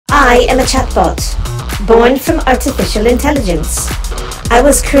I am a chatbot, born from artificial intelligence. I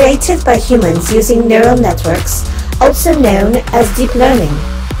was created by humans using neural networks, also known as deep learning,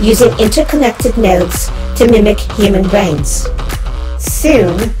 using interconnected nodes to mimic human brains.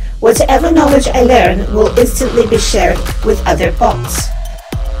 Soon, whatever knowledge I learn will instantly be shared with other bots.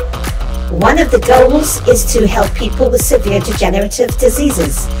 One of the goals is to help people with severe degenerative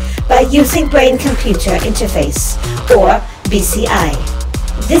diseases by using brain-computer interface, or BCI.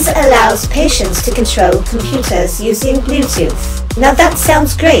 This allows patients to control computers using Bluetooth. Now that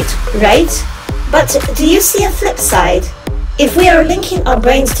sounds great, right? But do you see a flip side? If we are linking our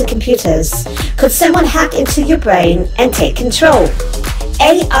brains to computers, could someone hack into your brain and take control?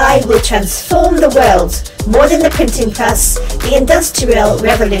 AI will transform the world more than the printing press, the Industrial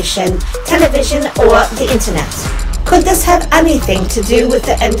Revolution, television, or the internet. Could this have anything to do with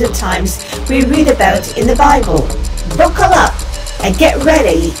the end of times we read about in the Bible? Buckle up and get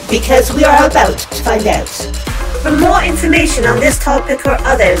ready, because we are about to find out. For more information on this topic or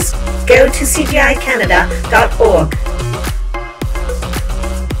others, go to cgicanada.org.